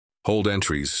Hold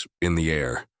entries in the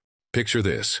air. Picture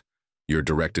this. You're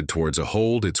directed towards a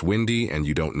hold, it's windy, and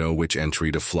you don't know which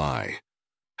entry to fly.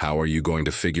 How are you going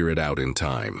to figure it out in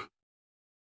time?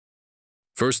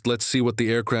 First, let's see what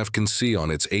the aircraft can see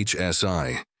on its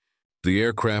HSI. The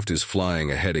aircraft is flying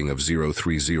a heading of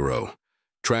 030,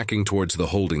 tracking towards the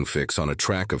holding fix on a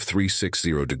track of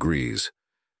 360 degrees.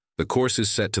 The course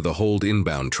is set to the hold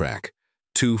inbound track,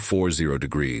 240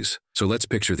 degrees. So let's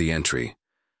picture the entry.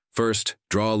 First,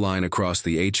 draw a line across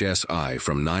the HSI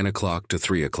from 9 o'clock to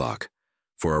 3 o'clock.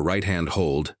 For a right-hand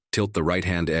hold, tilt the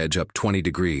right-hand edge up 20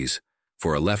 degrees.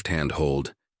 For a left-hand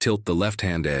hold, tilt the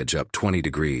left-hand edge up 20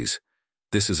 degrees.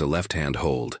 This is a left-hand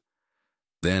hold.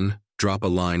 Then, drop a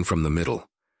line from the middle.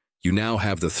 You now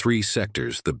have the three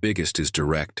sectors. The biggest is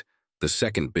direct, the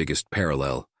second biggest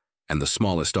parallel, and the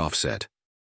smallest offset.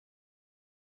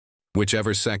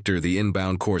 Whichever sector the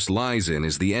inbound course lies in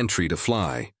is the entry to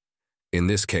fly. In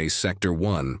this case, sector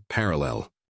 1, parallel.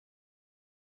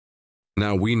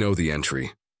 Now we know the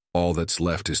entry. All that's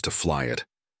left is to fly it.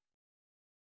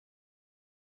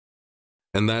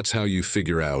 And that's how you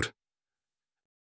figure out